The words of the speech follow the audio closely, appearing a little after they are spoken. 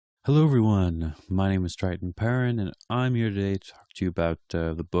Hello everyone, my name is Triton and I'm here today to talk to you about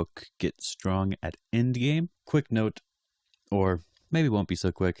the book Get Strong at Endgame. Quick note, or maybe it won't be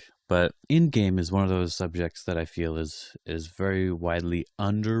so quick, but Endgame is one of those subjects that I feel is very widely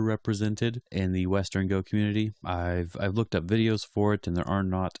underrepresented in the Western Go community. I've looked up videos for it and there are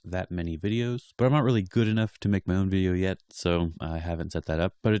not that many videos, but I'm not really good enough to make my own video yet, so I haven't set that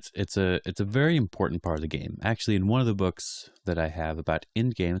up. But it's a very important part of the game. Actually, in one of the books that I have about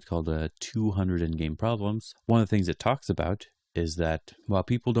Endgame, it's called 200 Endgame Problems. One of the things it talks about is that while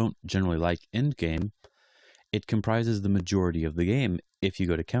people don't generally like Endgame, it comprises the majority of the game if you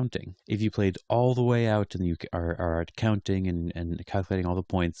go to counting. If you played all the way out and you are at counting and calculating all the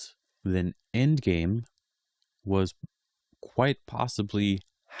points, then Endgame was quite possibly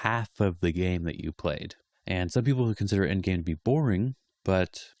half of the game that you played. And some people consider Endgame to be boring,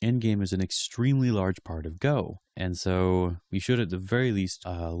 but Endgame is an extremely large part of Go. And so you should at the very least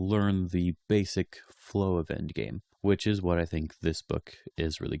learn the basic flow of Endgame, which is what I think this book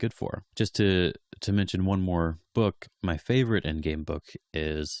is really good for. Just to mention one more book, my favorite Endgame book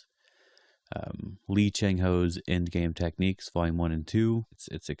is Changho's Endgame Techniques, Volume 1 and 2.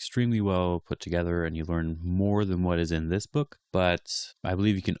 It's extremely well put together, and you learn more than what is in this book, but I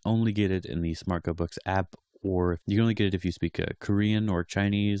believe you can only get it in the Smart Go Books app, or you can only get it if you speak Korean or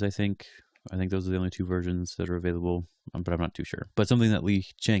Chinese, I think. I think those are the only two versions that are available, but I'm not too sure. But something that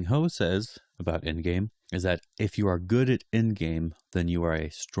Changho says about Endgame is that if you are good at Endgame, then you are a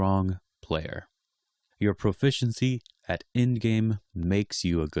strong player. Your proficiency at Endgame makes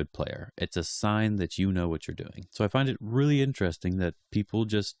you a good player. It's a sign that you know what you're doing. So I find it really interesting that people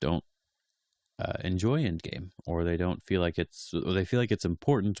just don't enjoy Endgame, or they don't feel like they feel like it's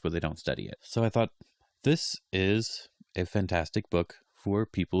important, but they don't study it. So I thought this is a fantastic book for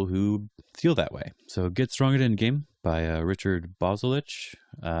people who feel that way. So Get Strong at Endgame by Richard Bozulich.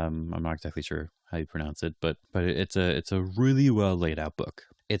 I'm not exactly sure how you pronounce it, but it's a really well laid out book.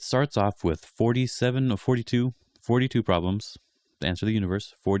 It starts off with 42 problems to answer the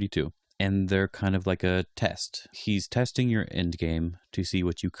universe, 42. And they're kind of like a test. He's testing your endgame to see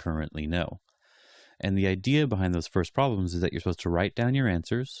what you currently know. And the idea behind those first problems is that you're supposed to write down your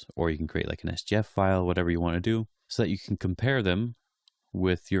answers, or you can create like an SGF file, whatever you want to do, so that you can compare them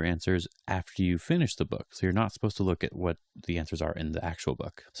with your answers after you finish the book. So you're not supposed to look at what the answers are in the actual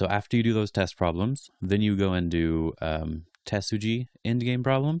book. So after you do those test problems, then you go and do Tesuji endgame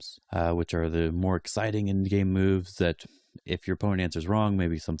problems, which are the more exciting endgame moves that if your opponent answers wrong,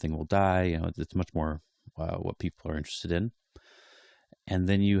 maybe something will die. You know, it's much more what people are interested in. And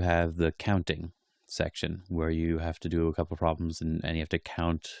then you have the counting section where you have to do a couple of problems and you have to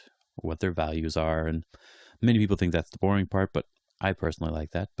count what their values are. And many people think that's the boring part, but I personally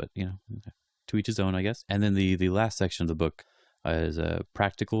like that, but you know, to each his own, I guess. And then the last section of the book is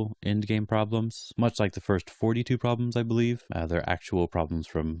practical endgame problems, much like the first 42 problems, I believe. They're actual problems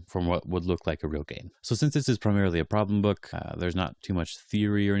from what would look like a real game. So since this is primarily a problem book, there's not too much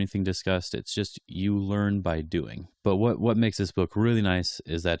theory or anything discussed. It's just you learn by doing. But what makes this book really nice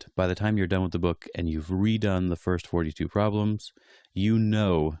is that by the time you're done with the book and you've redone the first 42 problems, you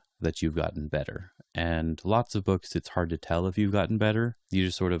know that you've gotten better. And lots of books, it's hard to tell if you've gotten better. You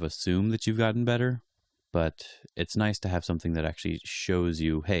just sort of assume that you've gotten better. But it's nice to have something that actually shows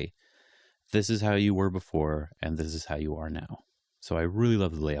you, hey, this is how you were before, and this is how you are now. So I really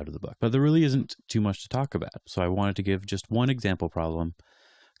love the layout of the book. But there really isn't too much to talk about. So I wanted to give just one example problem,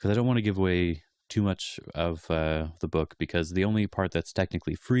 because I don't want to give away too much of the book, because the only part that's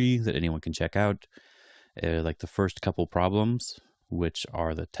technically free that anyone can check out, like the first couple problems, which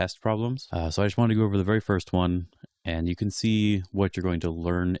are the test problems. So I just want to go over the very first one, and you can see what you're going to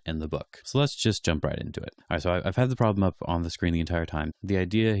learn in the book. So let's just jump right into it. All right, so I've had the problem up on the screen the entire time. The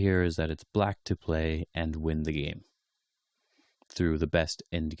idea here is that it's black to play and win the game through the best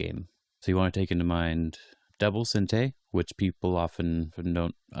end game. So you want to take into mind double sente, which people often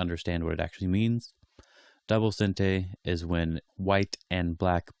don't understand what it actually means. Double sente is when white and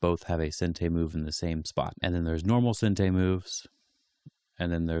black both have a sente move in the same spot. And then there's normal sente moves.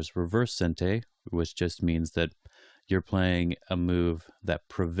 And then there's reverse sente, which just means that you're playing a move that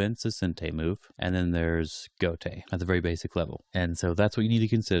prevents a sente move. And then there's gote at the very basic level. And so that's what you need to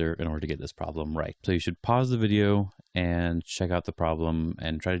consider in order to get this problem right. So you should pause the video and check out the problem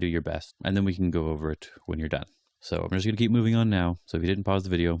and try to do your best. And then we can go over it when you're done. So I'm just going to keep moving on now. So if you didn't pause the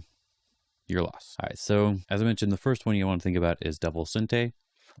video, you're lost. All right, so as I mentioned, the first one you want to think about is double sente,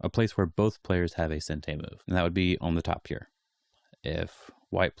 a place where both players have a sente move. And that would be on the top here. If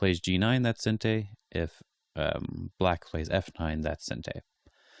white plays G9, that's sente. If black plays F9, that's sente.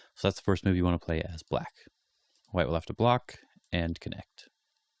 So that's the first move you want to play as black. White will have to block and connect.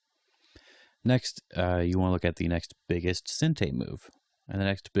 Next, you want to look at the next biggest Sente move. And the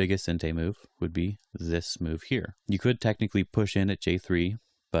next biggest Sente move would be this move here. You could technically push in at J3,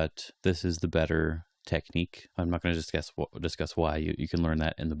 but this is the better technique. I'm not going to discuss why. You can learn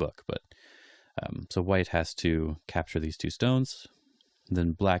that in the book. But so white has to capture these two stones.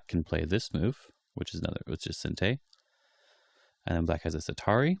 Then black can play this move, which is Sente. And then black has a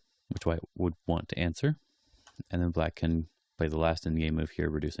Atari, which white would want to answer. And then black can play the last endgame move here,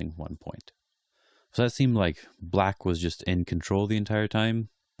 reducing 1 point. So that seemed like black was just in control the entire time,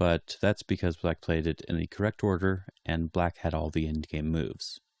 but that's because black played it in the correct order and black had all the endgame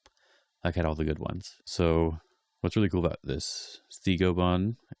moves. Black had all the good ones. So what's really cool about this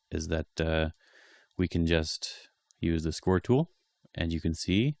Thigobon is that we can just use the score tool, and you can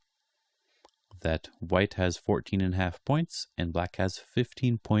see that white has 14.5 points and black has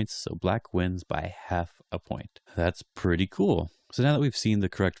 15 points, so black wins by half a point. That's pretty cool. So now that we've seen the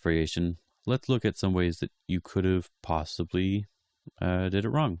correct variation, let's look at some ways that you could have possibly did it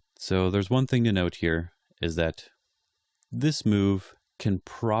wrong. So there's one thing to note here is that this move can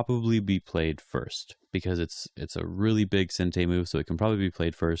probably be played first because it's a really big Sente move, so it can probably be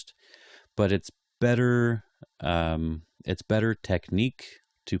played first. But it's better technique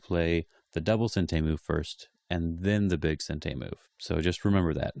to play the double Sente move first and then the big Sente move. So just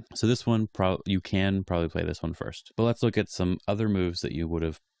remember that. So this one, you can probably play this one first. But let's look at some other moves that you would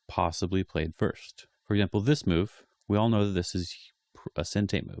have possibly played first. For example, this move, we all know that this is a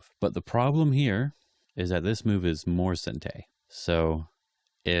Sente move. But the problem here is that this move is more Sente. So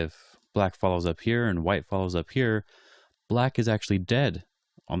if black follows up here and white follows up here, black is actually dead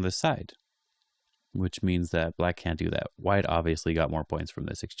on this side, which means that black can't do that. White obviously got more points from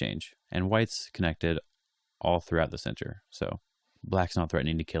this exchange, and white's connected all throughout the center. So black's not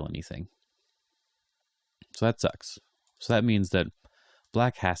threatening to kill anything. So that sucks. So that means that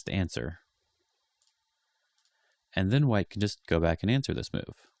black has to answer. And then white can just go back and answer this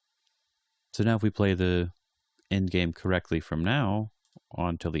move. So now if we play the end game correctly from now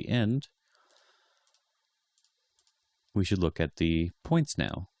on till the end, we should look at the points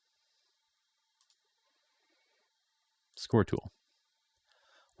now. Score tool.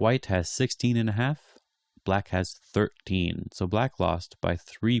 White has 16.5. Black has 13. So black lost by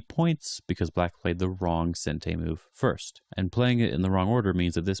 3 points because black played the wrong Sente move first. And playing it in the wrong order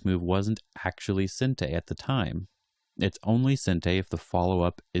means that this move wasn't actually Sente at the time. It's only Sente if the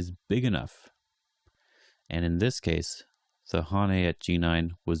follow-up is big enough. And in this case, the Hane at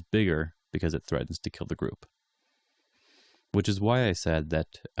G9 was bigger because it threatens to kill the group. Which is why I said that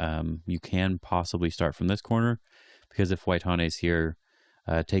you can possibly start from this corner, because if white Hane is here,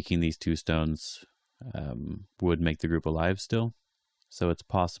 taking these two stones would make the group alive still. So it's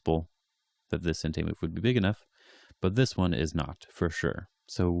possible that this Sente move would be big enough, but this one is not for sure.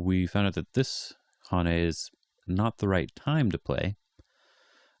 So we found out that this Hane is not the right time to play.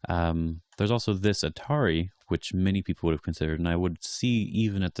 There's also this Atari, which many people would have considered, and I would see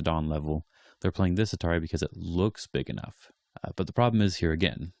even at the Dawn level, they're playing this Atari because it looks big enough. But the problem is here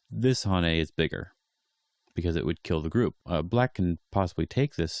again, this Hane is bigger because it would kill the group. Black can possibly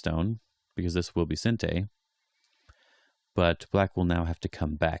take this stone because this will be Sente, but black will now have to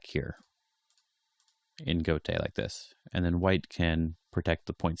come back here in Gote like this. And then white can protect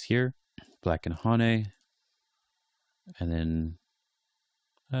the points here. Black and Hane, and then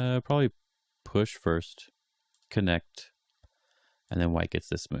probably push first, connect, and then white gets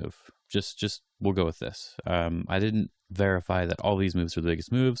this move. Just we'll go with this. I didn't verify that all these moves are the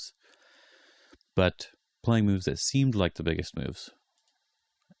biggest moves, but playing moves that seemed like the biggest moves.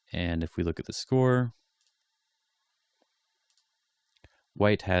 And if we look at the score,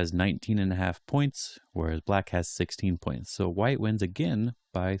 white has 19.5 points, whereas black has 16 points. So white wins again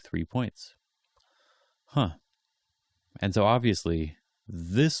by 3 points. Huh. And so obviously,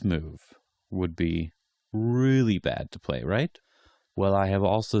 this move would be really bad to play, right? Well, I have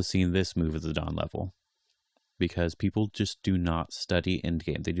also seen this move at the Dawn level, because people just do not study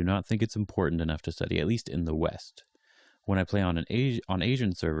endgame. They do not think it's important enough to study, at least in the West. When I play on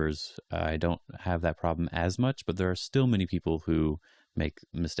Asian servers, I don't have that problem as much, but there are still many people who make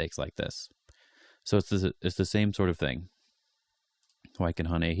mistakes like this. So it's the same sort of thing. White can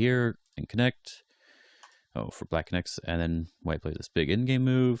Hane here and connect. Oh, for black connects, and then white plays this big in-game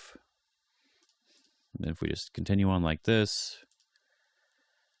move. And then if we just continue on like this,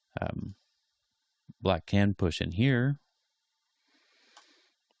 black can push in here,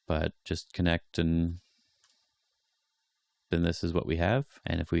 but just connect, and then this is what we have.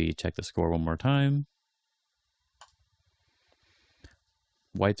 And if we check the score one more time,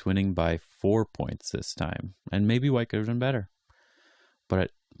 white's winning by 4 points this time, and maybe white could have done better.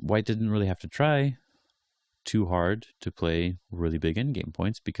 But White didn't really have to try too hard to play really big endgame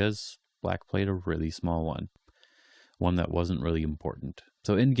points because Black played a really small one that wasn't really important.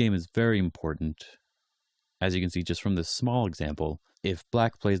 So endgame is very important. As you can see just from this small example, if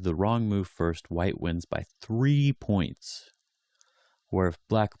Black plays the wrong move first, White wins by 3 points. Where if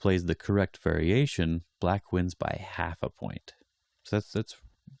Black plays the correct variation, Black wins by half a point. So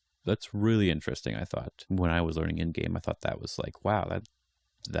that's really interesting, I thought. When I was learning endgame, I thought that was like, wow,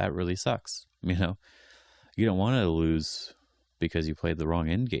 that really sucks. You know, you don't want to lose because you played the wrong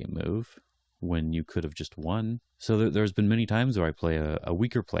endgame move when you could have just won. So there's been many times where I play a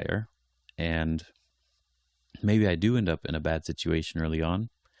weaker player, and maybe I do end up in a bad situation early on,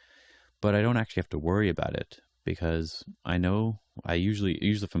 but I don't actually have to worry about it because I know usually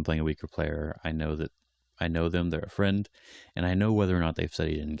if I'm playing a weaker player, I know them, they're a friend, and I know whether or not they've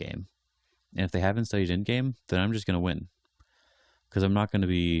studied in game. And if they haven't studied in game, then I'm just going to win because I'm not going to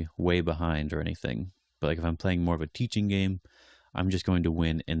be way behind or anything. But like if I'm playing more of a teaching game, I'm just going to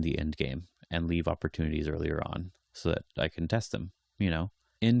win in the end game and leave opportunities earlier on so that I can test them, you know.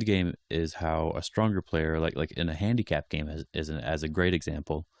 End game is how a stronger player, like in a handicap game as a great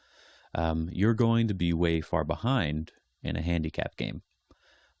example, you're going to be way far behind in a handicap game.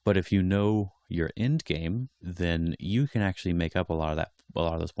 But if you know your end game, then you can actually make up a lot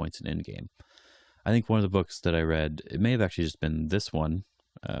of those points in end game. I think one of the books that I read, it may have actually just been this one,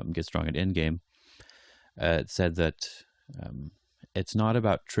 Get Strong at End Game. It said that it's not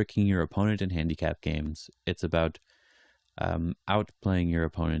about tricking your opponent in handicap games. It's about outplaying your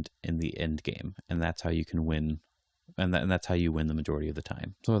opponent in the end game, and that's how you can win, and that's how you win the majority of the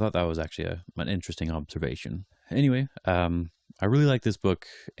time. So I thought that was actually an interesting observation. Anyway, I really like this book,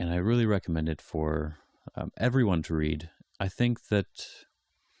 and I really recommend it for everyone to read. I think that,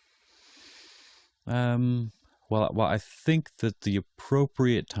 well, I think that the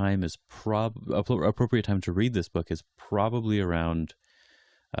appropriate time to read this book is probably around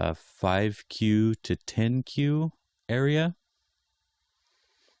 5Q to 10Q area.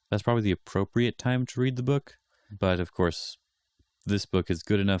 That's probably the appropriate time to read the book. But of course, this book is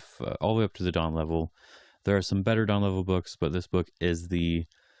good enough all the way up to the Dawn level. There are some better Dawn level books, but this book is the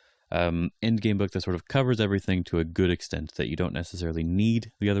endgame book that sort of covers everything to a good extent that you don't necessarily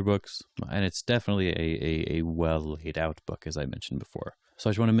need the other books. And it's definitely a well laid out book, as I mentioned before. So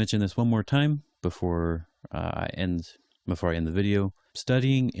I just want to mention this one more time before I end the video.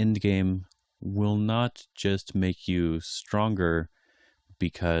 Studying endgame will not just make you stronger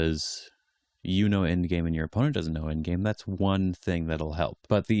because you know endgame and your opponent doesn't know endgame. That's one thing that'll help.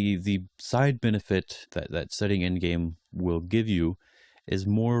 But the side benefit that studying endgame will give you is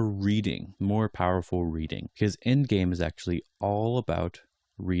more reading, more powerful reading. Because endgame is actually all about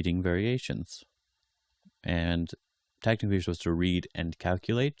reading variations. And technically you're supposed to read and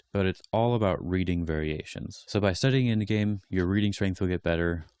calculate, but it's all about reading variations. So by studying endgame, your reading strength will get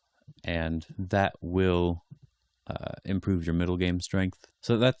better, and that will improve your middle game strength.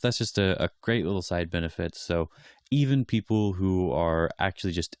 So that's just a great little side benefit. So even people who are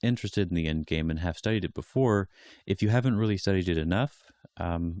actually just interested in the end game and have studied it before, if you haven't really studied it enough,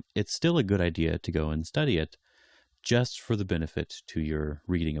 it's still a good idea to go and study it just for the benefit to your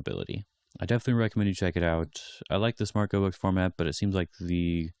reading ability. I definitely recommend you check it out. I like the Smart Go Books format, but it seems like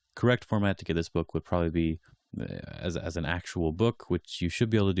the correct format to get this book would probably be as an actual book, which you should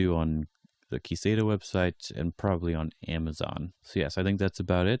be able to do on the Kiseda website and probably on Amazon. So yes, I think that's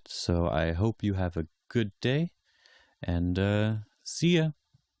about it. So I hope you have a good day, and see ya.